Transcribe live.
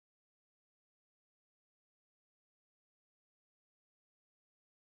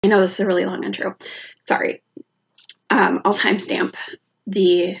know this is a really long intro. Sorry. I'll timestamp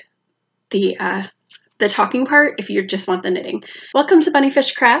the talking part if you just want the knitting. Welcome to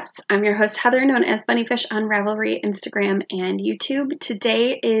BPH Crafts. I'm your host, Heather, known as Bunnyfish on Ravelry, Instagram, and YouTube.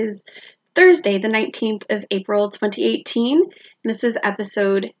 Today is Thursday, the 19th of April, 2018, and this is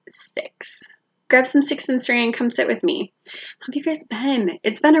episode 6. Grab some sticks and string and come sit with me. How have you guys been?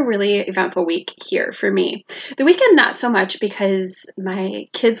 It's been a really eventful week here for me. The weekend, not so much because my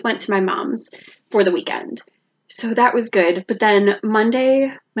kids went to my mom's for the weekend. So that was good. But then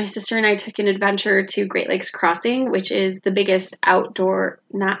Monday, my sister and I took an adventure to Great Lakes Crossing, which is the biggest outlet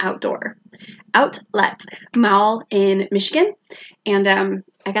mall in Michigan. And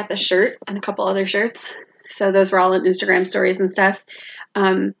I got the shirt and a couple other shirts. So those were all in Instagram stories and stuff.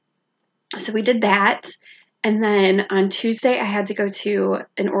 So we did that. And then on Tuesday, I had to go to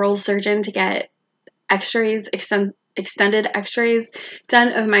an oral surgeon to get x-rays, extended x-rays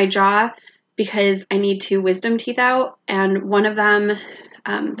done of my jaw because I need 2 wisdom teeth out. And one of them,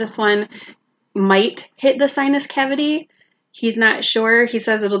 this one, might hit the sinus cavity. He's not sure. He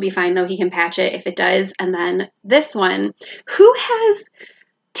says it'll be fine, though. He can patch it if it does. And then this one, who has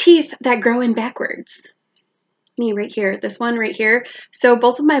teeth that grow in backwards? Me right here, this one right here. So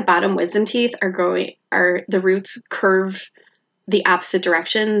both of my bottom wisdom teeth the roots curve the opposite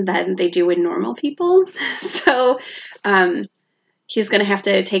direction than they do in normal people. So he's going to have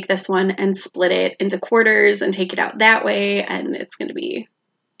to take this one and split it into quarters and take it out that way. And that's going to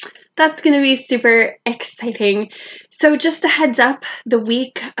be super exciting. So just a heads up, the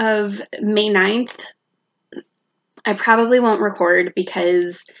week of May 9th, I probably won't record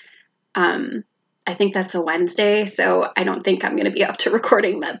because I think that's a Wednesday, so I don't think I'm going to be up to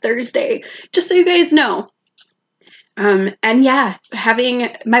recording that Thursday, just so you guys know. And yeah, having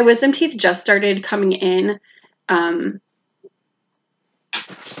my wisdom teeth just started coming in.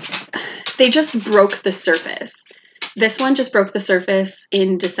 They just broke the surface. This one just broke the surface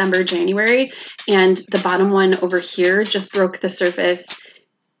in December, January, and the bottom one over here just broke the surface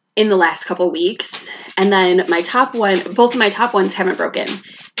in the last couple weeks. And then my top one, both of my top ones haven't broken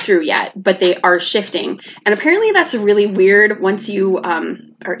through yet, but they are shifting. And apparently that's really weird. Once you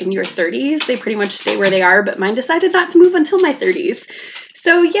are in your 30s, they pretty much stay where they are, but mine decided not to move until my 30s.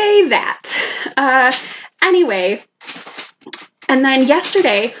 So yay that. Anyway, and then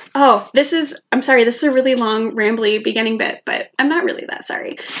yesterday, I'm sorry, this is a really long, rambly beginning bit, but I'm not really that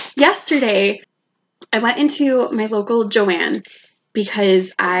sorry. Yesterday, I went into my local Joann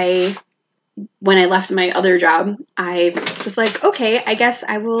because when I left my other job, I was like, okay, I guess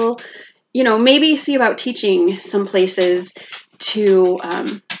I will, maybe see about teaching some places to,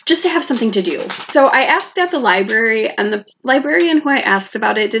 just to have something to do. So I asked at the library, and the librarian who I asked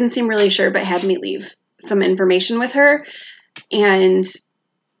about it didn't seem really sure, but had me leave some information with her. And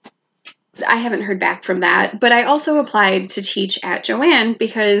I haven't heard back from that, but I also applied to teach at Joann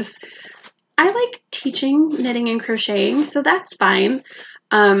because I like teaching knitting and crocheting, so that's fine.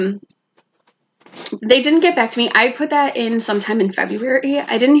 They didn't get back to me. I put that in sometime in February.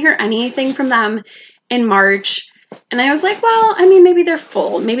 I didn't hear anything from them in March, and I was like, well, I mean, maybe they're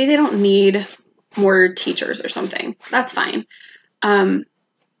full. Maybe they don't need more teachers or something. That's fine. And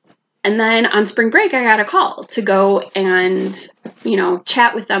then on spring break, I got a call to go and,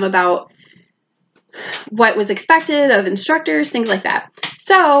 chat with them about what was expected of instructors, things like that.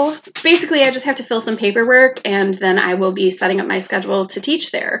 So basically, I just have to fill some paperwork, and then I will be setting up my schedule to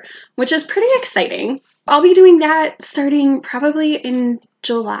teach there, which is pretty exciting. I'll be doing that starting probably in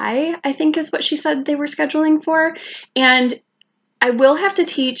July, I think is what she said they were scheduling for. And I will have to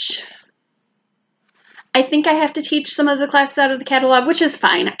teach... I think I have to teach some of the classes out of the catalog, which is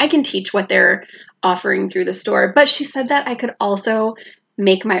fine. I can teach what they're offering through the store. But she said that I could also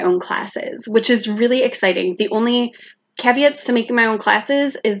make my own classes, which is really exciting. The only caveats to making my own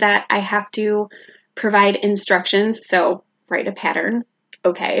classes is that I have to provide instructions. So write a pattern,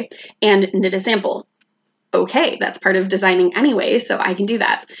 okay, and knit a sample. Okay, that's part of designing anyway, so I can do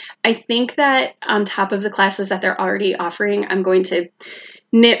that. I think that on top of the classes that they're already offering, I'm going to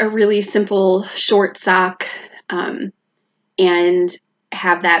knit a really simple short sock and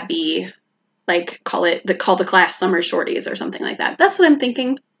have that be like call the class summer shorties or something like that. That's what I'm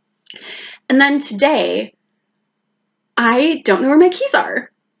thinking. And then today, I don't know where my keys are.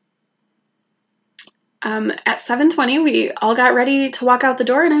 At 7:20, we all got ready to walk out the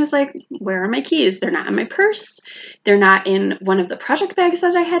door, and I was like, where are my keys? They're not in my purse. They're not in one of the project bags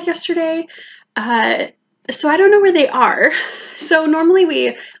that I had yesterday. So I don't know where they are. So normally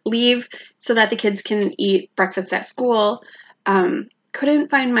we leave so that the kids can eat breakfast at school. Couldn't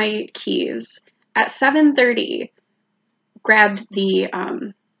find my keys. At 7:30, grabbed the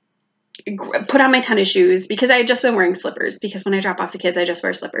put on my tennis shoes because I had just been wearing slippers because when I drop off the kids, I just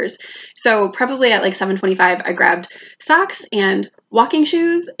wear slippers. So probably at like 7:25, I grabbed socks and walking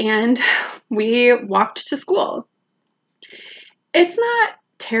shoes and we walked to school. It's not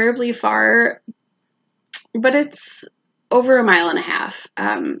terribly far, but it's over 1.5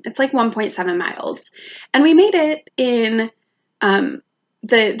 miles. It's like 1.7 miles. And we made it in,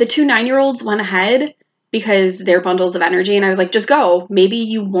 the 2 9-year-olds went ahead because they're bundles of energy. And I was like, just go. Maybe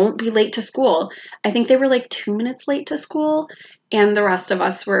you won't be late to school. I think they were like 2 minutes late to school. And the rest of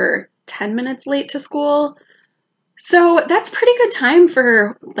us were 10 minutes late to school. So that's pretty good time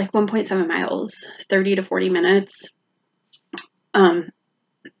for like 1.7 miles, 30 to 40 minutes.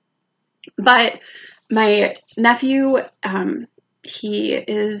 But my nephew, he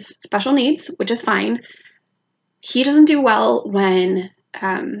is special needs, which is fine. He doesn't do well when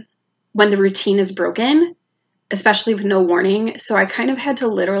the routine is broken, especially with no warning. So I kind of had to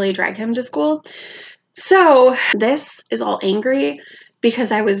literally drag him to school. So this is all angry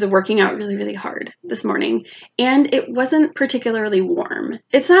because I was working out really, really hard this morning and it wasn't particularly warm.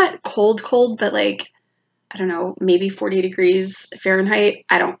 It's not cold, but like, I don't know, maybe 40 degrees Fahrenheit.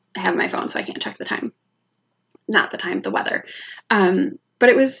 I don't have my phone, so I can't check the time. Not the time, the weather. But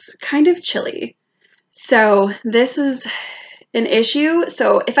it was kind of chilly. So this is an issue.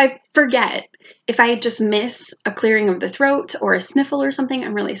 So if I forget, if I just miss a clearing of the throat or a sniffle or something,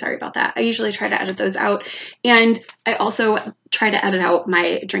 I'm really sorry about that. I usually try to edit those out. And I also try to edit out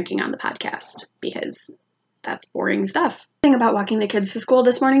my drinking on the podcast because that's boring stuff. The thing about walking the kids to school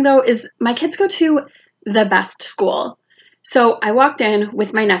this morning, though, is my kids go to the best school. So I walked in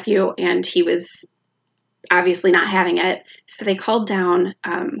with my nephew and he was obviously not having it. So they called down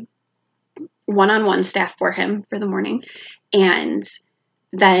one-on-one staff for him for the morning. And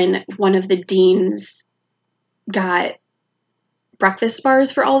then one of the deans got breakfast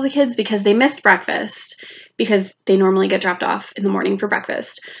bars for all of the kids because they missed breakfast because they normally get dropped off in the morning for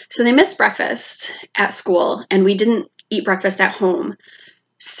breakfast. So they missed breakfast at school and we didn't eat breakfast at home.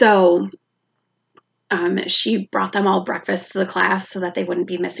 So she brought them all breakfast to the class so that they wouldn't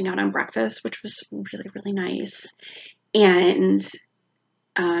be missing out on breakfast, which was really, really nice. And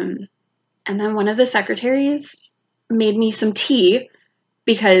then one of the secretaries made me some tea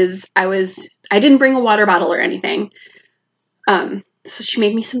because I didn't bring a water bottle or anything. So she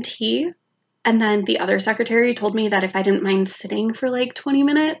made me some tea. And then the other secretary told me that if I didn't mind sitting for like 20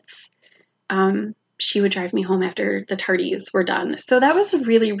 minutes, she would drive me home after the tardies were done. So that was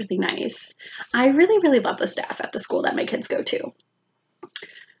really, really nice. I really, really love the staff at the school that my kids go to.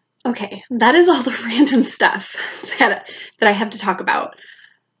 Okay, that is all the random stuff that I have to talk about.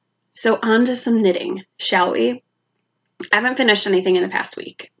 So on to some knitting, shall we? I haven't finished anything in the past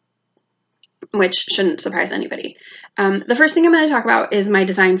week, which shouldn't surprise anybody. The first thing I'm going to talk about is my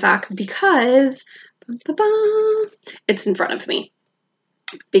design sock because it's in front of me.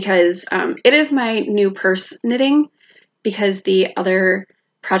 Because it is my new purse knitting because the other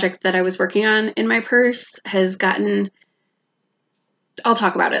project that I was working on in my purse has gotten, I'll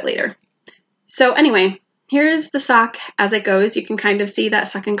talk about it later. So anyway, here's the sock as it goes. You can kind of see that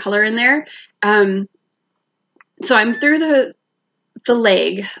second color in there. So I'm through the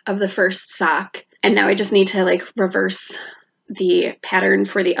leg of the first sock and now I just need to like reverse the pattern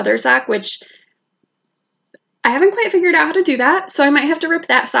for the other sock, which I haven't quite figured out how to do that, so I might have to rip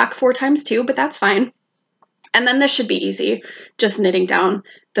that sock 4 times too, but that's fine. And then this should be easy, just knitting down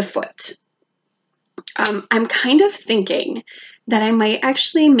the foot. I'm kind of thinking that I might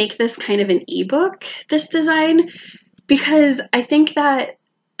actually make this kind of an ebook, this design, because I think that,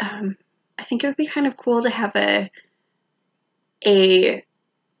 I think it would be kind of cool to have a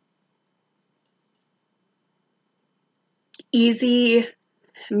easy,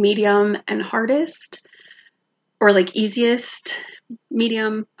 medium, and hardest, or like easiest,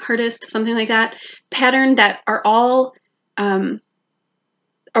 medium, hardest, something like that, pattern that are all a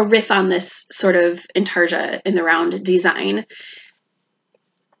riff on this sort of intarsia in the round design.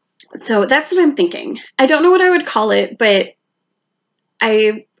 So that's what I'm thinking. I don't know what I would call it, but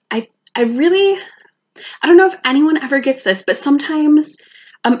I really, I don't know if anyone ever gets this, but sometimes,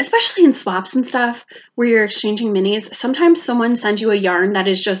 especially in swaps and stuff where you're exchanging minis, sometimes someone sends you a yarn that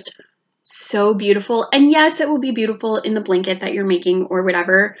is just so beautiful. And yes, it will be beautiful in the blanket that you're making or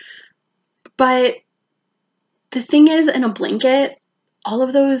whatever. But the thing is, in a blanket, all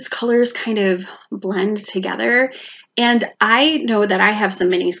of those colors kind of blend together. And I know that I have some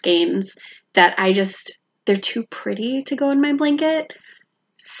mini skeins that they're too pretty to go in my blanket.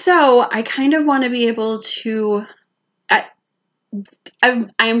 So I kind of want to be able to, I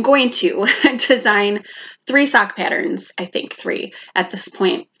am going to design 3 sock patterns, I think 3 at this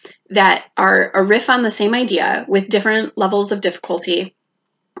point, that are a riff on the same idea with different levels of difficulty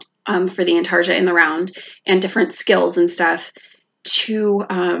for the intarsia in the round and different skills and stuff to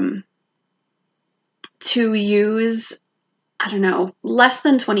use, I don't know, less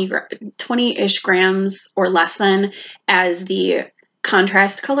than 20-ish grams or less than as the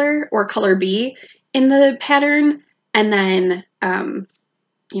contrast color or color B in the pattern, and then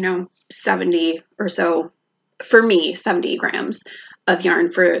 70 or so, for me, 70 grams of yarn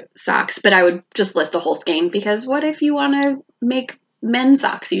for socks. But I would just list a whole skein, because what if you want to make men's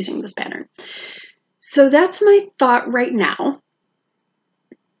socks using this pattern? So that's my thought right now.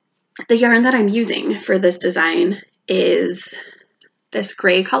 The yarn that I'm using for this design is this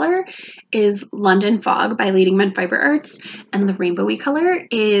gray color is London Fog by Leading Men Fiber Arts, and the rainbowy color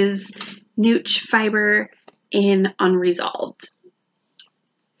is Nooch Fiber in Unresolved.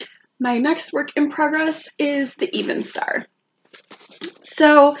 My next work in progress is the Even Star.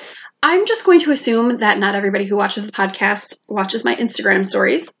 So I'm just going to assume that not everybody who watches the podcast watches my Instagram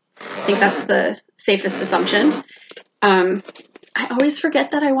stories. I think that's the safest assumption. I always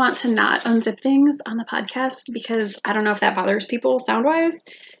forget that I want to not unzip things on the podcast, because I don't know if that bothers people sound-wise.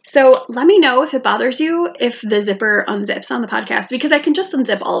 So let me know if it bothers you if the zipper unzips on the podcast, because I can just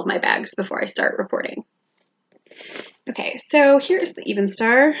unzip all of my bags before I start reporting. Okay, so here's the Even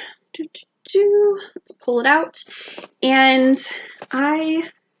Star. Let's pull it out. And I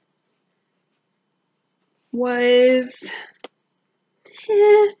was...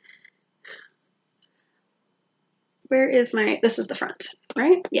 Where is my... This is the front,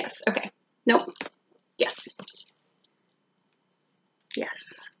 right? Yes, okay. Nope. Yes.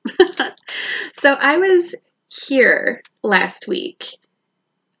 Yes. So I was here last week.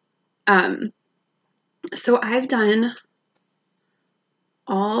 So I've done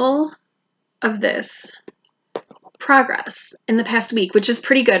all of this progress in the past week, which is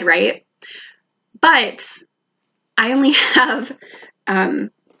pretty good, right? But I only have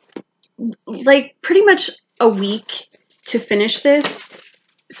like pretty much a week to finish this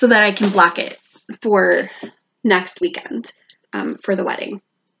so that I can block it for next weekend for the wedding.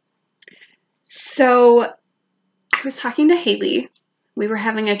 So I was talking to Haley. We were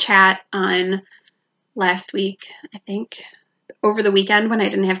having a chat on last week, I think, over the weekend when I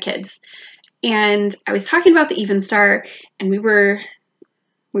didn't have kids. And I was talking about the Even Star, and we were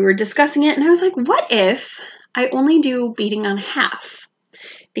discussing it, and I was like, what if I only do beading on half?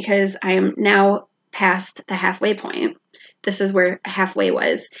 Because I am now past the halfway point. This is where halfway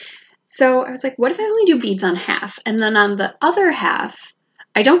was. So I was like, what if I only do beads on half? And then on the other half,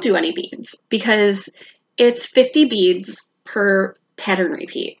 I don't do any beads, because it's 50 beads per pattern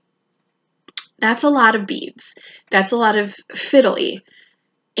repeat. That's a lot of beads. That's a lot of fiddly.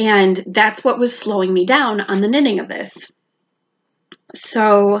 And that's what was slowing me down on the knitting of this.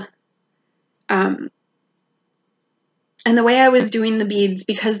 So, and the way I was doing the beads,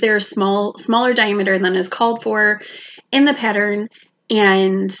 because they're smaller diameter than is called for in the pattern,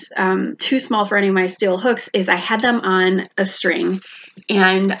 and too small for any of my steel hooks, is I had them on a string,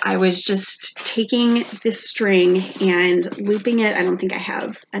 and I was just taking this string and looping it. I don't think I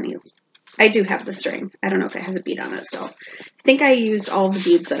have any. I do have the string. I don't know if it has a bead on it still. I think I used all the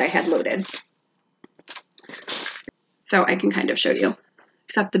beads that I had loaded. So I can kind of show you,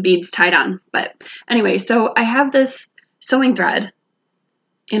 except the beads tied on. But anyway, so I have this sewing thread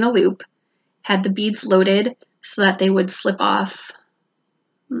in a loop, had the beads loaded so that they would slip off,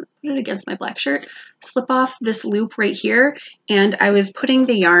 put it against my black shirt, slip off this loop right here. And I was putting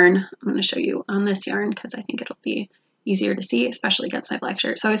the yarn, I'm going to show you on this yarn because I think it'll be easier to see, especially against my black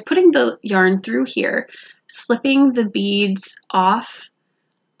shirt. So I was putting the yarn through here, slipping the beads off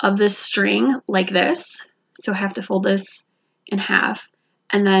of this string like this. So I have to fold this in half,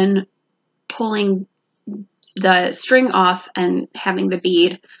 and then pulling the string off and having the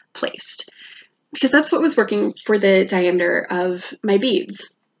bead placed, because that's what was working for the diameter of my beads.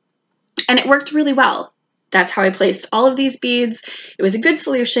 And it worked really well. That's how I placed all of these beads. It was a good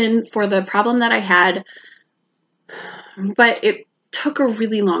solution for the problem that I had, but it took a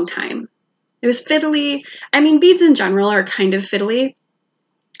really long time. It was fiddly. I mean, beads in general are kind of fiddly.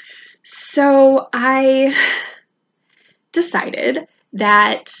 So I decided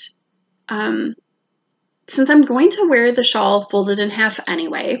that since I'm going to wear the shawl folded in half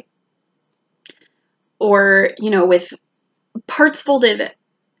anyway, or, with parts folded,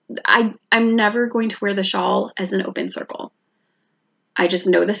 I'm never going to wear the shawl as an open circle. I just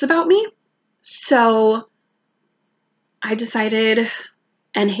know this about me. So I decided,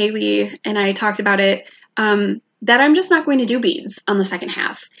 and Haley and I talked about it, that I'm just not going to do beads on the second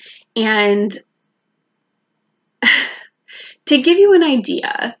half. And to give you an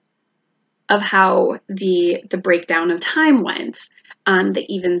idea of how the breakdown of time went on the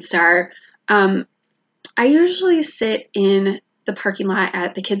Even Star, I usually sit in the parking lot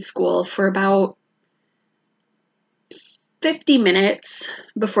at the kids' school for about 50 minutes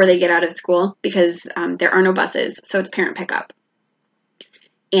before they get out of school because there are no buses, so it's parent pickup.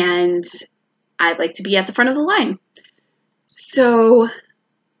 And I'd like to be at the front of the line. So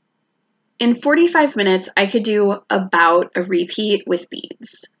in 45 minutes, I could do about a repeat with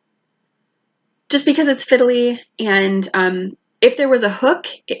beads. Just because it's fiddly, and if there was a hook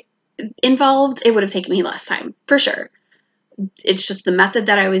involved, it would have taken me less time, for sure. It's just the method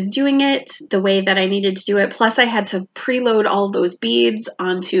that I was doing it, the way that I needed to do it. Plus, I had to preload all of those beads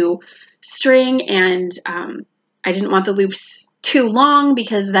onto string, and I didn't want the loops too long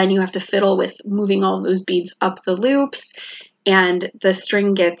because then you have to fiddle with moving all of those beads up the loops, and the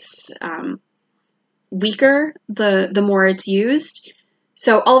string gets weaker the more it's used.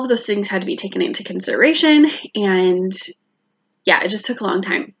 So all of those things had to be taken into consideration, and yeah, it just took a long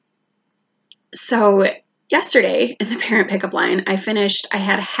time. So yesterday in the parent pickup line, I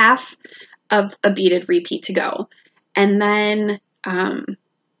had half of a beaded repeat to go. And then,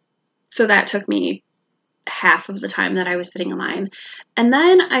 so that took me half of the time that I was sitting in line. And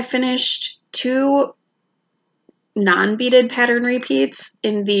then I finished 2 non-beaded pattern repeats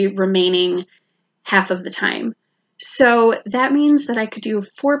in the remaining half of the time. So that means that I could do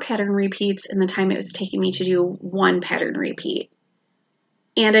 4 pattern repeats in the time it was taking me to do 1 pattern repeat.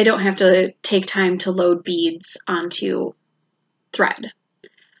 And I don't have to take time to load beads onto thread.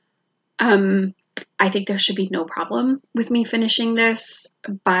 I think there should be no problem with me finishing this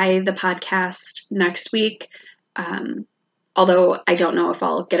by the podcast next week. Although I don't know if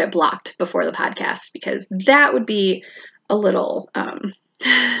I'll get it blocked before the podcast, because that would be a little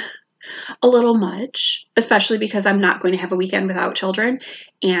much, especially because I'm not going to have a weekend without children,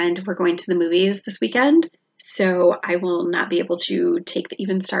 and we're going to the movies this weekend. So I will not be able to take the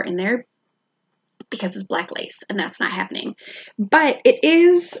Even Star in there because it's black lace, and that's not happening. But it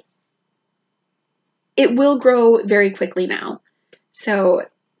will grow very quickly now. So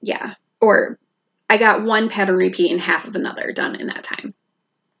yeah, or I got 1 pattern repeat and half of another done in that time.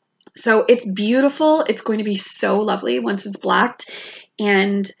 So it's beautiful. It's going to be so lovely once it's blocked.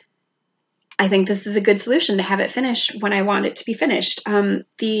 And I think this is a good solution to have it finished when I want it to be finished.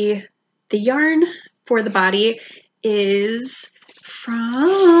 The yarn for the body is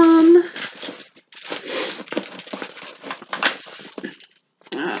from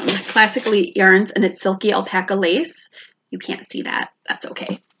Classic Elite Yarns, and it's silky alpaca lace. You can't see that. That's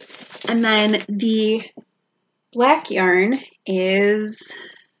okay. And then the black yarn is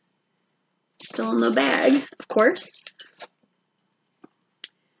still in the bag, of course.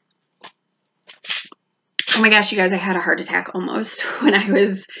 Oh my gosh, you guys, I had a heart attack almost when I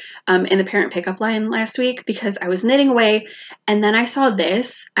was in the parent pickup line last week because I was knitting away, and then I saw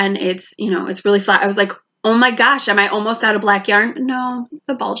this, and it's, it's really flat. I was like, oh my gosh, am I almost out of black yarn? No,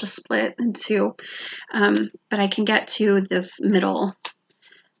 the ball just split in 2. But I can get to this middle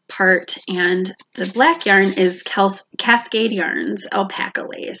part, and the black yarn is Cascade Yarns alpaca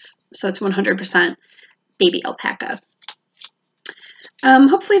lace. So it's 100% baby alpaca.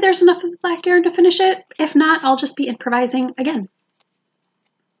 Hopefully there's enough of the black yarn to finish it. If not, I'll just be improvising again.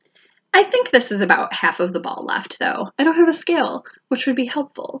 I think this is about half of the ball left, though. I don't have a scale, which would be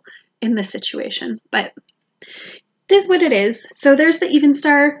helpful in this situation, but it is what it is. So there's the Even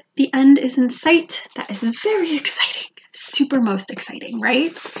Star. The end is in sight. That is very exciting. Super most exciting,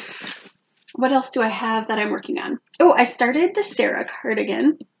 right? What else do I have that I'm working on? Oh, I started the Sarah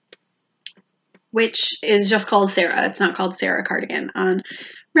cardigan, which is just called Sarah. It's not called Sarah cardigan on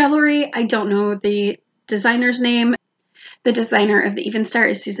Ravelry. I don't know the designer's name. The designer of the Even Star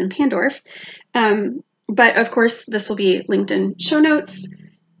is Susan Pandorf. But of course, this will be linked in show notes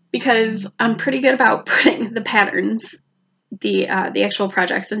because I'm pretty good about putting the patterns, the actual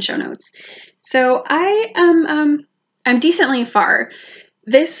projects in show notes. So I'm decently far.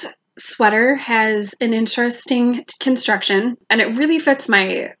 This sweater has an interesting construction, and it really fits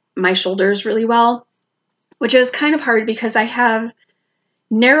my shoulders really well, which is kind of hard because I have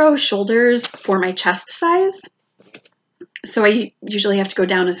narrow shoulders for my chest size. So I usually have to go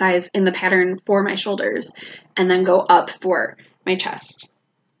down a size in the pattern for my shoulders and then go up for my chest.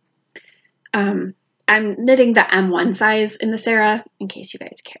 I'm knitting the M1 size in the Sarah in case you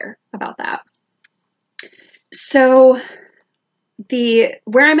guys care about that. So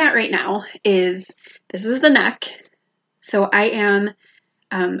where I'm at right now is, this is the neck. So I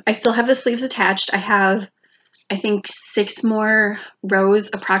still have the sleeves attached. I have I think 6 more rows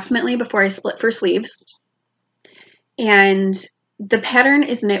approximately before I split for sleeves. And the pattern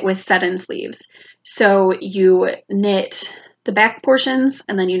is knit with set-in sleeves. So you knit the back portions,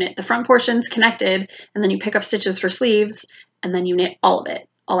 and then you knit the front portions connected, and then you pick up stitches for sleeves, and then you knit all of it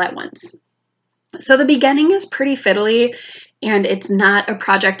all at once. So the beginning is pretty fiddly, and it's not a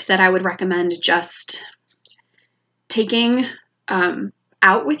project that I would recommend just taking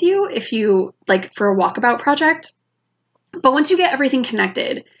out with you if you like for a walkabout project. But once you get everything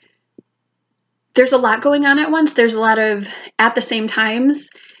connected, there's a lot going on at once. There's a lot of at the same times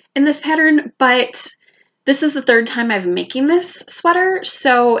in this pattern, but this is the 3rd time I'm making this sweater,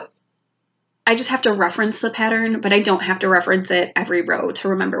 so I just have to reference the pattern, but I don't have to reference it every row to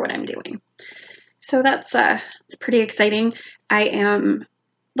remember what I'm doing. So that's it's pretty exciting. I am,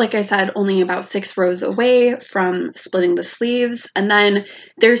 like I said, only about 6 rows away from splitting the sleeves, and then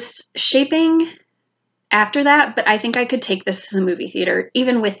there's shaping after that, but I think I could take this to the movie theater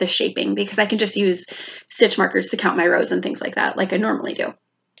even with the shaping, because I can just use stitch markers to count my rows and things like that like I normally do.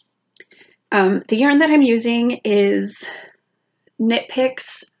 The yarn that I'm using is Knit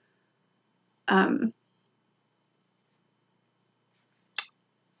Picks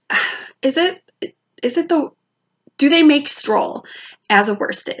do they make Stroll as a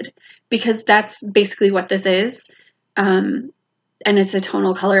worsted? Because that's basically what this is. And it's a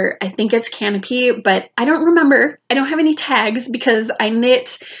tonal color. I think it's Canopy, but I don't remember. I don't have any tags because I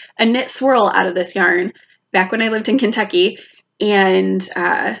knit a knit swirl out of this yarn back when I lived in Kentucky. And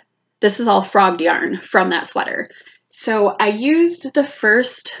this is all frogged yarn from that sweater. So I used the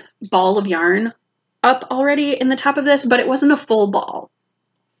first ball of yarn up already in the top of this, but it wasn't a full ball.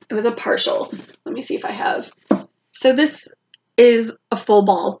 It was a partial. Let me see if I have. So this is a full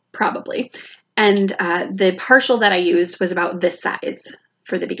ball, probably. And the partial that I used was about this size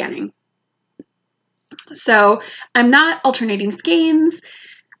for the beginning. So I'm not alternating skeins.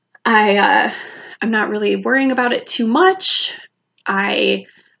 I'm not really worrying about it too much. I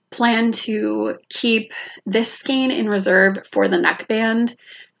plan to keep this skein in reserve for the neckband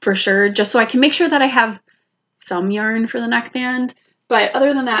for sure, just so I can make sure that I have some yarn for the neckband. But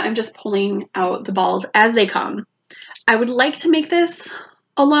other than that, I'm just pulling out the balls as they come. I would like to make this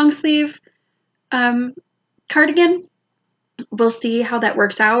a long sleeve cardigan. We'll see how that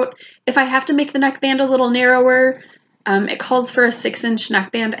works out. If I have to make the neckband a little narrower, it calls for a 6-inch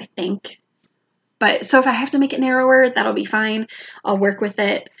neckband, I think. But so if I have to make it narrower, that'll be fine. I'll work with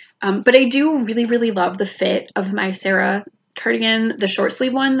it. But I do really, really love the fit of my Sarah cardigan, the short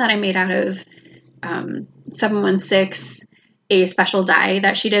sleeve one that I made out of 716, a special dye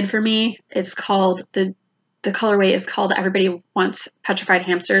that she did for me. It's called, the colorway is called Everybody Wants Petrified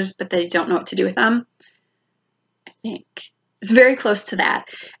Hamsters, but they don't know what to do with them. I think it's very close to that.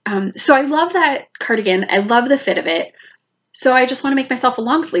 So I love that cardigan. I love the fit of it. So I just want to make myself a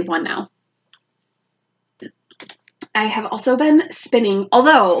long sleeve one now. I have also been spinning,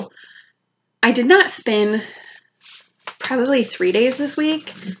 although I did not spin probably 3 days this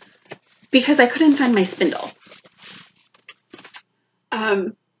week because I couldn't find my spindle.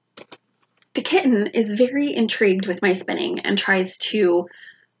 The kitten is very intrigued with my spinning and tries to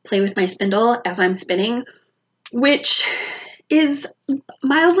play with my spindle as I'm spinning, which is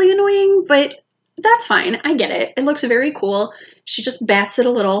mildly annoying, but that's fine. I get it. It looks very cool. She just bats it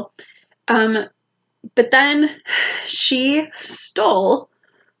a little. But then she stole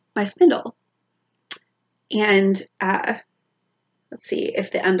my spindle. And let's see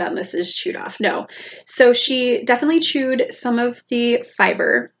if the end on this is chewed off. No. So she definitely chewed some of the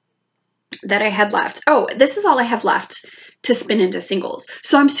fiber that I had left. Oh, this is all I have left to spin into singles.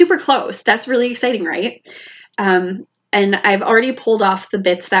 So I'm super close. That's really exciting, right? And I've already pulled off the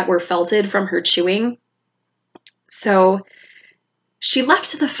bits that were felted from her chewing. So she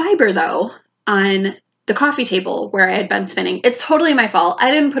left the fiber, though, on the coffee table where I had been spinning. It's totally my fault. I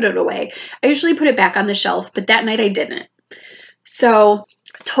didn't put it away. I usually put it back on the shelf, but that night I didn't. So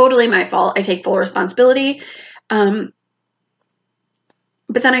totally my fault. I take full responsibility.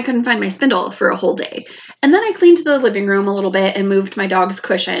 But then I couldn't find my spindle for a whole day. And then I cleaned the living room a little bit and moved my dog's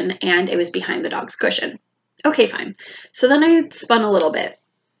cushion, and it was behind the dog's cushion. Okay, fine. So then I spun a little bit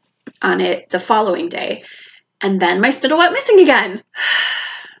on it the following day, and then my spindle went missing again.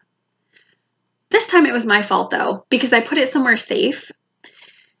 This time it was my fault, though, because I put it somewhere safe.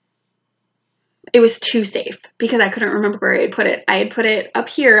 It was too safe because I couldn't remember where I had put it. I had put it up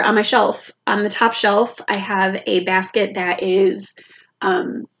here on my shelf. On the top shelf, I have a basket that is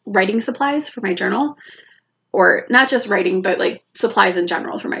writing supplies for my journal, or not just writing, but like supplies in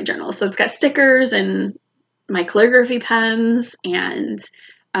general for my journal. So it's got stickers and my calligraphy pens and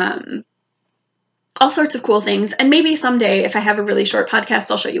all sorts of cool things. And maybe someday, if I have a really short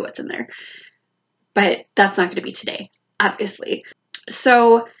podcast, I'll show you what's in there. But that's not going to be today, obviously.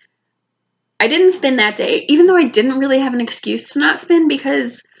 So I didn't spin that day, even though I didn't really have an excuse to not spin,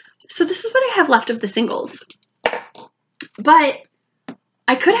 because, so this is what I have left of the singles. But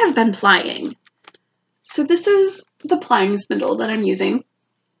I could have been plying. So this is the plying spindle that I'm using.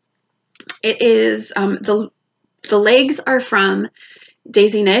 It is, the legs are from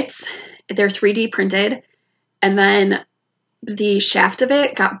Daisy Knits. They're 3D printed. And then the shaft of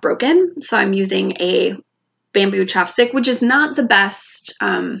it got broken. So I'm using a bamboo chopstick, which is not the best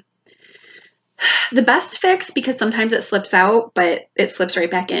fix, because sometimes it slips out, but it slips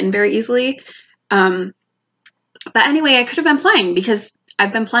right back in very easily. But anyway, I could have been plying because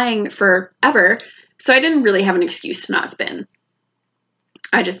I've been plying forever. So I didn't really have an excuse to not spin.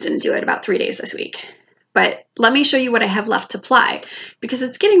 I just didn't do it about 3 days this week. But let me show you what I have left to ply, because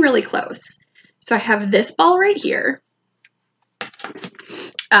it's getting really close. So I have this ball right here.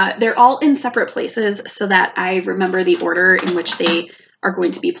 They're all in separate places so that I remember the order in which they are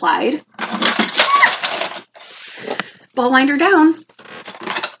going to be plied. Ball winder down.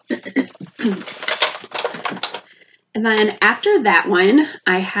 And then after that one,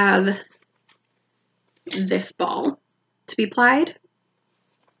 I have this ball to be plied.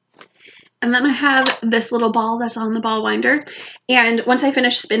 And then I have this little ball that's on the ball winder. And once I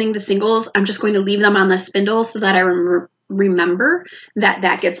finish spinning the singles, I'm just going to leave them on the spindle so that I remember that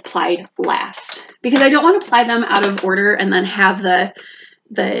that gets plied last. Because I don't want to ply them out of order and then have the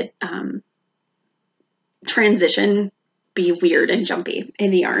transition be weird and jumpy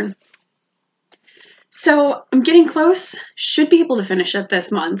in the yarn. So I'm getting close. Should be able to finish it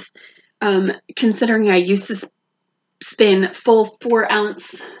this month. Considering I used to spin full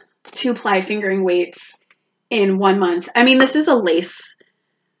 4-ounce 2-ply fingering weights in 1 month. I mean, this is a lace.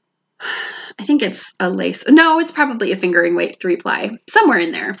 I think it's a lace. No, it's probably a fingering weight 3-ply, somewhere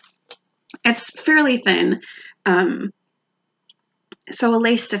in there. It's fairly thin. So a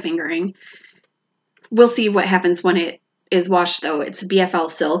lace to fingering. We'll see what happens when it is washed, though. It's BFL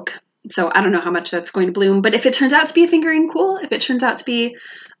silk, so I don't know how much that's going to bloom. But if it turns out to be a fingering, cool. If it turns out to be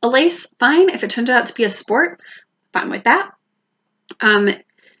a lace, fine. If it turns out to be a sport, fine with that.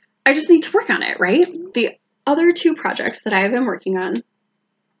 I just need to work on it, right? The other 2 projects that I have been working on,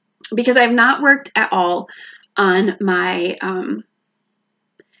 because I have not worked at all on my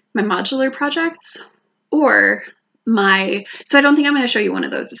my modular projects or so I don't think I'm going to show you one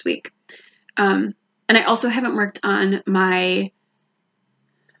of those this week. And I also haven't worked on my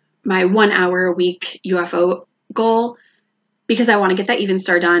 1 hour a week UFO goal, because I want to get that even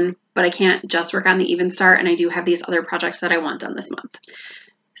star done, but I can't just work on the even star, and I do have these other projects that I want done this month.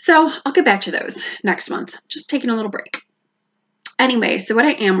 So I'll get back to those next month. Just taking a little break. Anyway, so what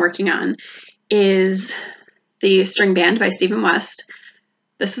I am working on is the string band by Stephen West.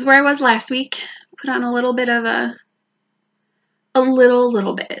 This is where I was last week. Put on a little bit of a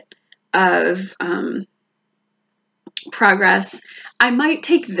little bit of progress. I might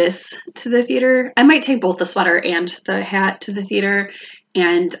take this to the theater. I might take both the sweater and the hat to the theater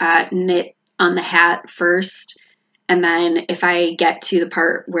and knit on the hat first. And then if I get to the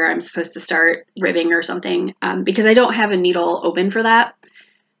part where I'm supposed to start ribbing or something, because I don't have a needle open for that,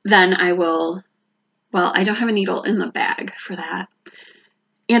 then I will, well, I don't have a needle in the bag for that.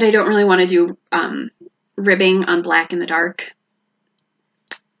 And I don't really want to do ribbing on black in the dark.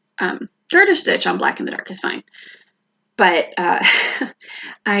 Garter stitch on black in the dark is fine. But I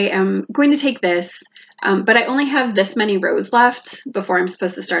am going to take this, but I only have this many rows left before I'm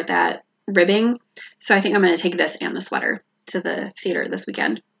supposed to start that ribbing. So I think I'm going to take this and the sweater to the theater this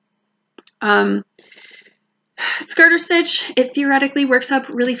weekend. It's garter stitch. It theoretically works up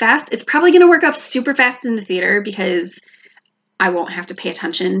really fast. It's probably going to work up super fast in the theater because I won't have to pay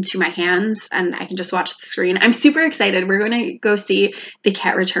attention to my hands and I can just watch the screen. I'm super excited. We're going to go see The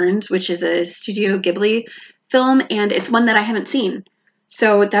Cat Returns, which is a Studio Ghibli film, and it's one that I haven't seen.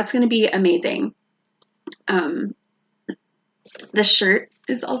 So that's going to be amazing. This shirt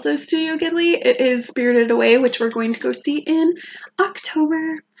is also Studio Ghibli. It is Spirited Away, which we're going to go see in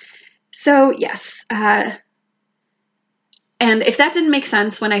October. So yes, and if that didn't make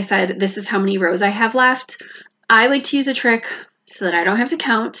sense when I said this is how many rows I have left, I like to use a trick so that I don't have to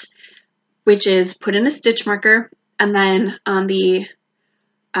count, which is put in a stitch marker and then on the,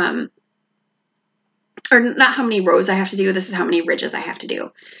 or not how many rows I have to do, this is how many ridges I have to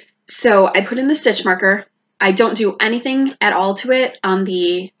do. So I put in the stitch marker. I don't do anything at all to it on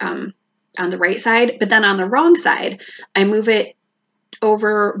the right side, but then on the wrong side, I move it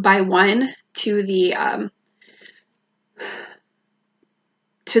over by 1 to the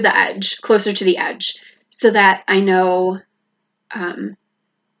to the edge, closer to the edge, so that I know, I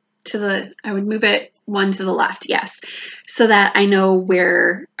would move it one to the left, yes, so that I know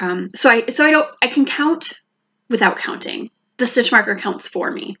where, I can count without counting. The stitch marker counts for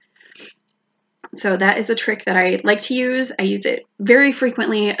me. So that is a trick that I like to use. I use it very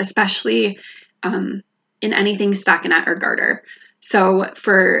frequently, especially in anything stockinette or garter. So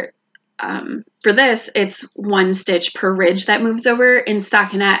for this, it's one stitch per ridge that moves over. In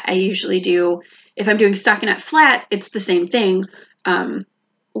stockinette, I usually do, if I'm doing stockinette flat, it's the same thing.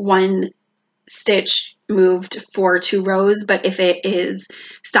 One stitch moved for 2 rows, but if it is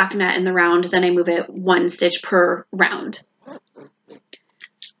stockinette in the round, then I move it 1 stitch per round.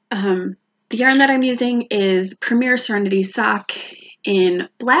 The yarn that I'm using is Premier Serenity Sock in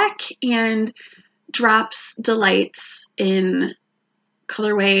black and Drops Delights in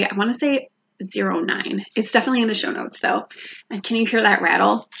colorway, I want to say 09. It's definitely in the show notes though. And can you hear that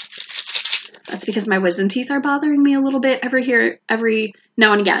rattle? That's because my wisdom teeth are bothering me a little bit every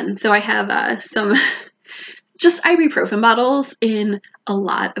now and again. So I have some just ibuprofen bottles in a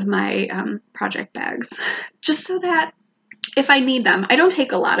lot of my project bags, just so that if I need them, I don't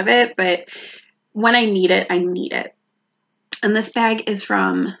take a lot of it, but when I need it, I need it. And this bag is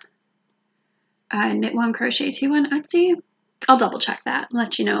from Knit One Crochet Two on Etsy. I'll double check that and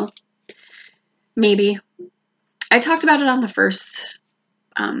let you know. Maybe. I talked about it on the first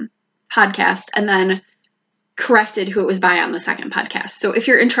podcast and then corrected who it was by on the second podcast. So if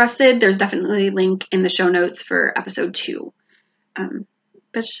you're interested, there's definitely a link in the show notes for episode 2.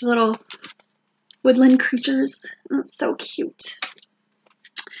 But just little woodland creatures. That's so cute.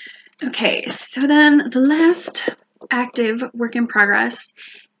 Okay, so then the last active work in progress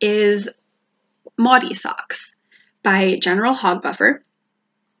is Maudie Socks by General Hog Buffer.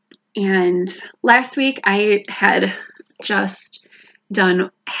 And last week I had just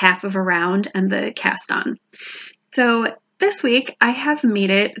done half of a round and the cast on. So this week I have made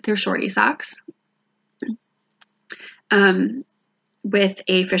it their shorty socks with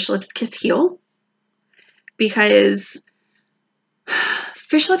a Fish Lips Kiss heel, because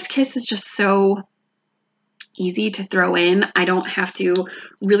Fish Lips Kiss is just so easy to throw in. I don't have to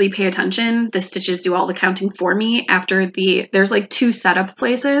really pay attention. The stitches do all the counting for me after there's like 2 setup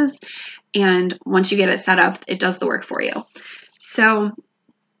places, and once you get it set up, it does the work for you. So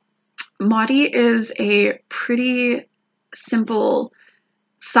Maudie is a pretty simple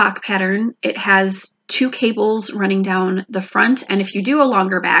sock pattern. It has 2 cables running down the front, and if you do a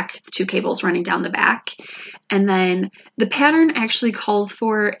longer back, 2 cables running down the back. And then the pattern actually calls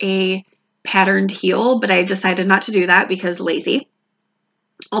for a patterned heel, but I decided not to do that because lazy.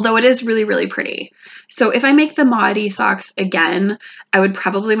 Although it is really, really pretty. So if I make the Maudie socks again, I would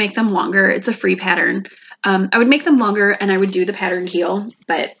probably make them longer. It's a free pattern. I would make them longer and I would do the patterned heel,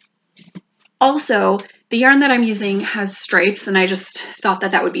 but also the yarn that I'm using has stripes, and I just thought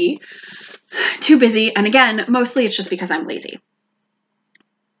that would be too busy. And again, mostly it's just because I'm lazy.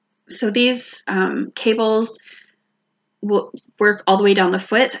 So these cables will work all the way down the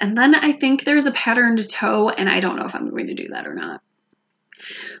foot, and then I think there's a patterned toe, and I don't know if I'm going to do that or not.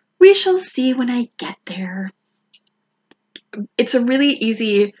 We shall see when I get there. It's a really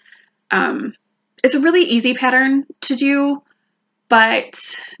easy pattern to do,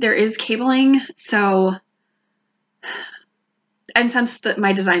 but there is cabling, so, and since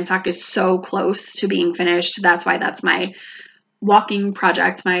my design sock is so close to being finished, that's why that's my walking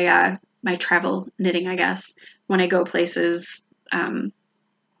project, my travel knitting, I guess, when I go places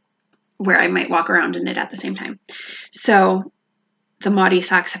where I might walk around and knit at the same time. So the Maudie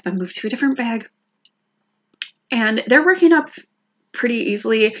socks have been moved to a different bag, and they're working up pretty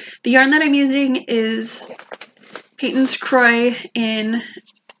easily. The yarn that I'm using is Peyton's Croy in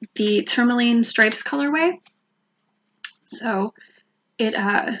the Tourmaline Stripes colorway. So it's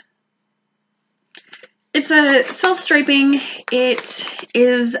a self-striping. It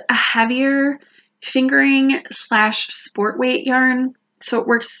is a heavier fingering / sport weight yarn, so it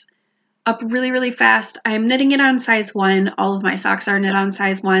works up really, really fast. I'm knitting it on size 1. All of my socks are knit on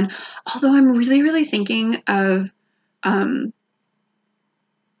size 1, although I'm really, really thinking of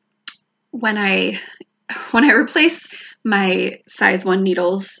when I replace my size 1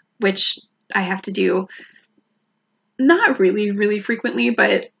 needles, which I have to do not really, really frequently,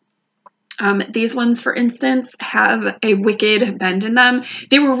 but these ones, for instance, have a wicked bend in them.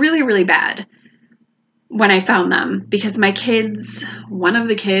 They were really, really bad when I found them because my kids, one of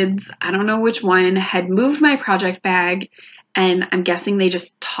the kids, I don't know which one, had moved my project bag, and I'm guessing they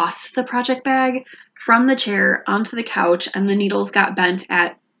just tossed the project bag from the chair onto the couch, and the needles got bent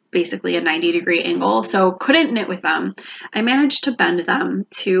at basically a 90-degree angle, so couldn't knit with them. I managed to bend them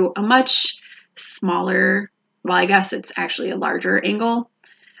to a much smaller, well, I guess it's actually a larger angle,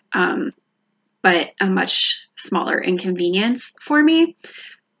 but a much smaller inconvenience for me.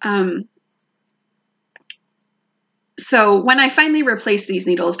 So when I finally replaced these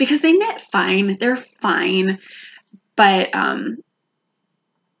needles, because they knit fine, they're fine, but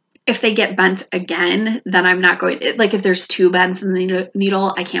if they get bent again, then I'm not going to, like if there's 2 bends in the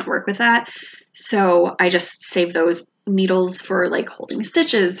needle, I can't work with that. So I just save those needles for like holding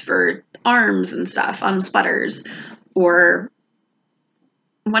stitches for arms and stuff on sweaters, or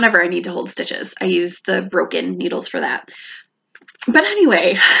whenever I need to hold stitches. I use the broken needles for that. But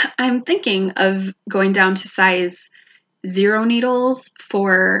anyway, I'm thinking of going down to size 0 needles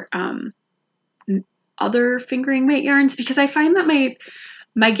for other fingering weight yarns, because I find that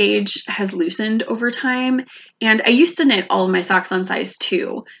my gauge has loosened over time, and I used to knit all of my socks on size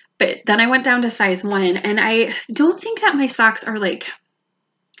 2, but then I went down to size 1, and I don't think that my socks are like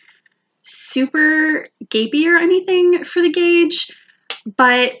super gapey or anything for the gauge,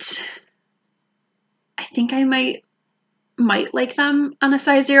 but I think I might like them on a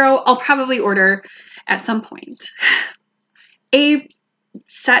size 0. I'll probably order at some point a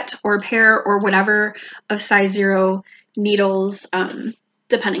set or pair or whatever of size 0 needles,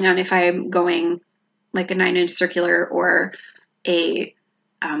 depending on if I'm going like a 9-inch circular or a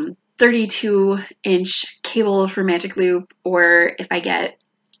 32-inch cable for magic loop, or if I get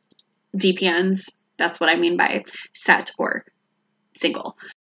DPNs. That's what I mean by set or single.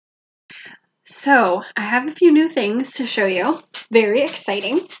 So I have a few new things to show you. Very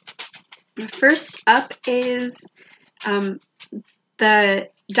exciting. First up is the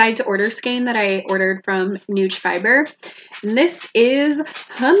dyed to order skein that I ordered from Nuge Fiber. And this is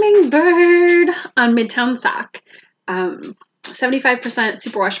Hummingbird on Midtown Sock. 75%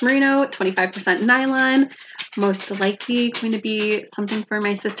 superwash merino, 25% nylon. Most likely going to be something for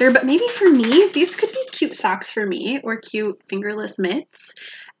my sister, but maybe for me. These could be cute socks for me, or cute fingerless mitts,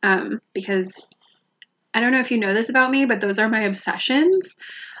 because I don't know if you know this about me, but those are my obsessions.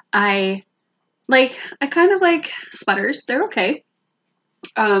 I kind of like sweaters. They're okay.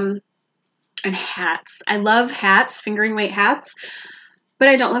 And hats. I love hats, fingering weight hats, but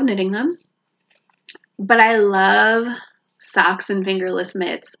I don't love knitting them. But I love socks and fingerless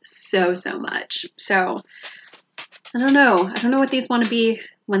mitts so much. So I don't know what these want to be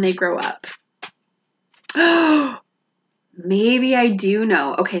when they grow up. Oh, maybe I do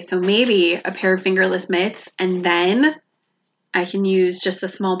know. Okay, so maybe a pair of fingerless mitts, and then I can use just a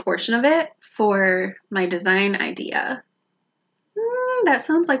small portion of it for my design idea. That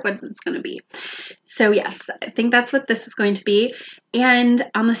sounds like what it's going to be. So yes, I think that's what this is going to be. And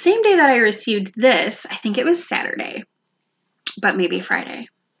on the same day that I received this, I think it was Saturday, but maybe Friday,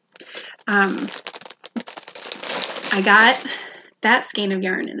 I got that skein of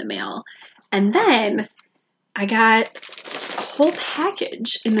yarn in the mail. And then I got a whole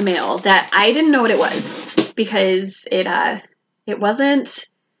package in the mail that I didn't know what it was, because it wasn't,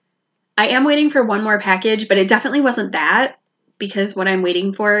 I am waiting for one more package, but it definitely wasn't that, because what I'm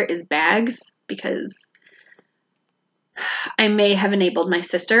waiting for is bags, because I may have enabled my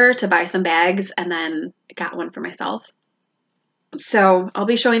sister to buy some bags and then got one for myself. So I'll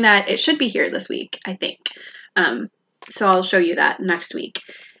be showing that. It should be here this week, I think. So I'll show you that next week.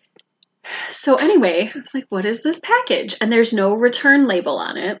 So anyway, I was like, what is this package? And there's no return label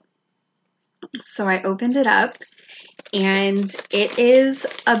on it. So I opened it up, and it is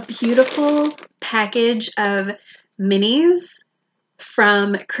a beautiful package of minis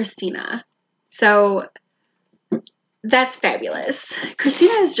from Christina. So that's fabulous.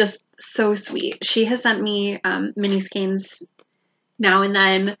 Christina is just so sweet. She has sent me mini skeins now and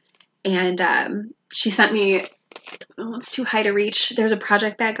then, and she sent me, oh, it's too high to reach. There's a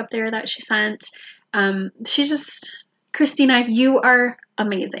project bag up there that she sent. She's just, Christina, you are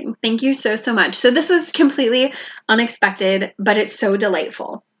amazing. Thank you so much. So this was completely unexpected, but it's so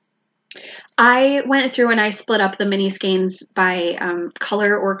delightful. I went through and I split up the mini skeins by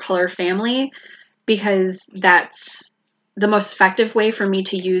color or color family, because that's the most effective way for me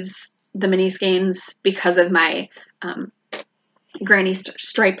to use the mini skeins because of my granny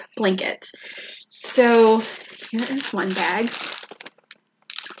stripe blanket. So here is one bag.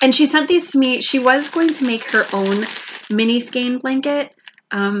 And she sent these to me. She was going to make her own mini skein blanket,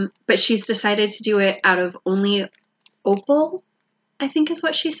 but she's decided to do it out of only opal, I think is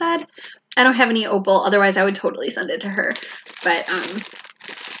what she said. I don't have any opal, otherwise I would totally send it to her. But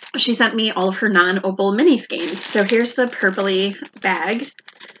she sent me all of her non-opal mini skeins. So here's the purpley bag.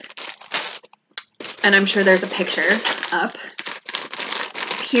 And I'm sure there's a picture up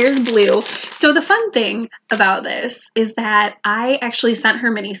here's blue. So the fun thing about this is that I actually sent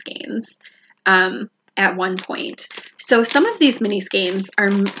her mini skeins at one point. So some of these mini skeins are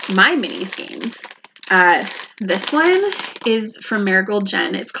my mini skeins. This one is from Marigold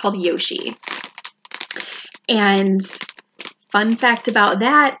Jen. It's called Yoshi. And fun fact about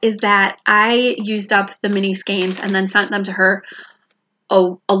that is that I used up the mini skeins and then sent them to her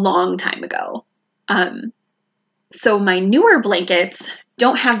a long time ago. So my newer blankets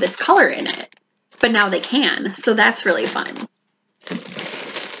don't have this color in it, but now they can. So that's really fun.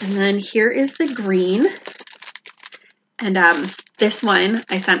 And then here is the green. And this one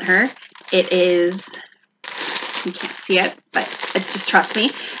I sent her. It is, you can't see it, but just trust me.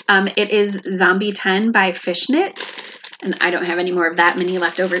 It is Zombie 10 by Fishnets. And I don't have any more of that mini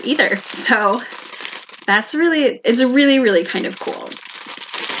left over either. So that's really, it's really, really kind of cool.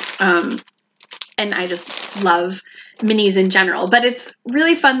 And I just love minis in general, but it's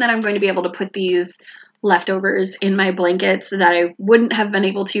really fun that I'm going to be able to put these leftovers in my blankets that I wouldn't have been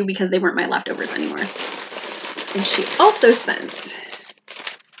able to because they weren't my leftovers anymore. And she also sent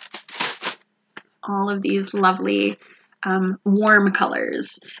all of these lovely warm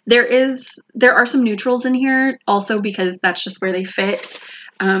colors. There are some neutrals in here also because that's just where they fit.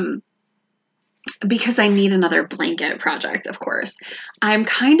 Because I need another blanket project, of course. I'm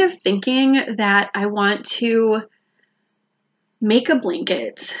kind of thinking that I want to make a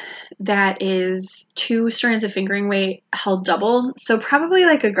blanket that is 2 strands of fingering weight held double. So probably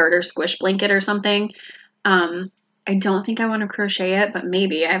like a garter squish blanket or something. I don't think I want to crochet it, but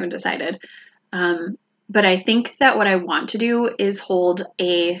maybe, I haven't decided. But I think that what I want to do is hold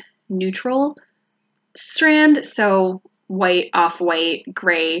a neutral strand. So white, off-white,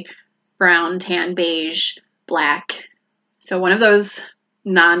 gray, brown, tan, beige, black. So one of those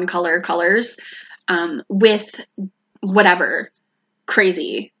non-color colors with whatever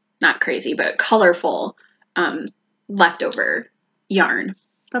crazy, not crazy, but colorful leftover yarn.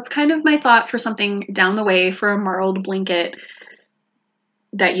 That's kind of my thought for something down the way for a marled blanket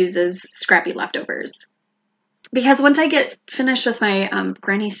that uses scrappy leftovers. Because once I get finished with my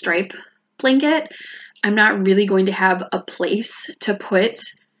granny stripe blanket, I'm not really going to have a place to put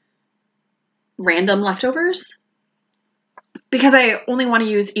random leftovers because I only want to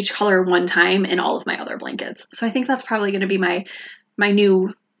use each color one time in all of my other blankets. So I think that's probably going to be my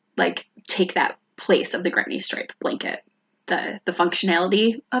new, like, take that place of the granny stripe blanket, the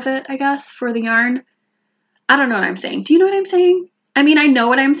functionality of it, I guess, for the yarn. I don't know what I'm saying. Do you know what I'm saying? I mean, I know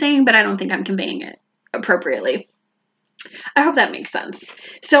what I'm saying, but I don't think I'm conveying it appropriately. I hope that makes sense.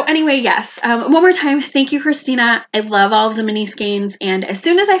 So anyway, yes, one more time, thank you, Christina. I love all of the mini skeins, and as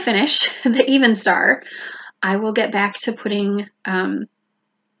soon as I finish the Even Star, I will get back to putting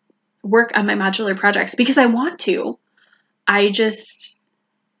work on my modular projects because I want to. I just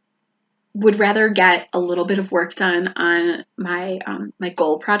would rather get a little bit of work done on my my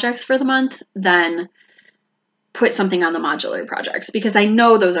goal projects for the month than put something on the modular projects because I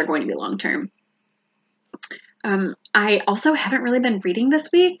know those are going to be long term. I also haven't really been reading this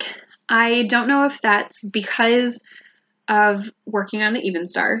week. I don't know if that's because of working on the Even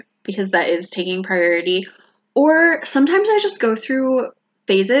Star, because that is taking priority, or sometimes I just go through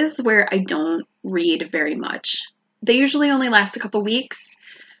phases where I don't read very much. They usually only last a couple weeks.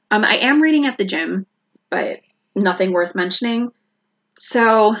 I am reading at the gym, but nothing worth mentioning.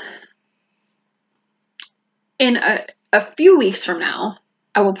 So in a few weeks from now,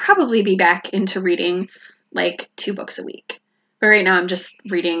 I will probably be back into reading like 2 books a week. But right now I'm just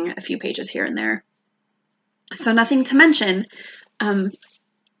reading a few pages here and there. So nothing to mention.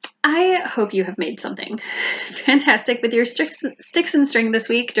 I hope you have made something fantastic with your sticks and string this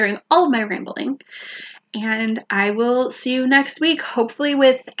week during all of my rambling. And I will see you next week, hopefully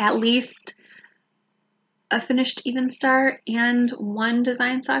with at least a finished Even Star and 1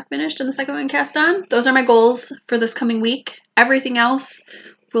 design sock finished and the second one cast on. Those are my goals for this coming week. Everything else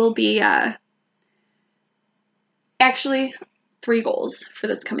will be actually 3 goals for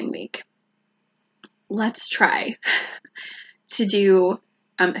this coming week. Let's try to do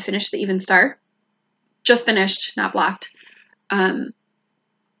finish the Even Star. Just finished, not blocked. And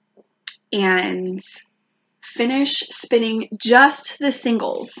finish spinning just the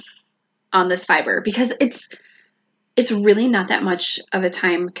singles on this fiber because it's really not that much of a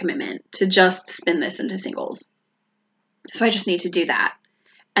time commitment to just spin this into singles. So I just need to do that.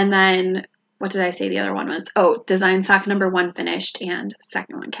 And then, what did I say the other one was? Oh, design sock number 1 finished and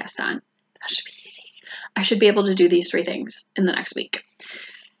second one cast on. That should be easy. I should be able to do these 3 things in the next week.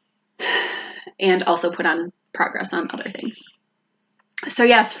 And also put on progress on other things. So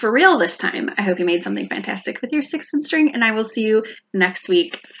yes, for real this time, I hope you made something fantastic with your 6th and string, and I will see you next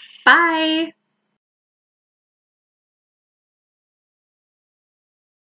week. Bye!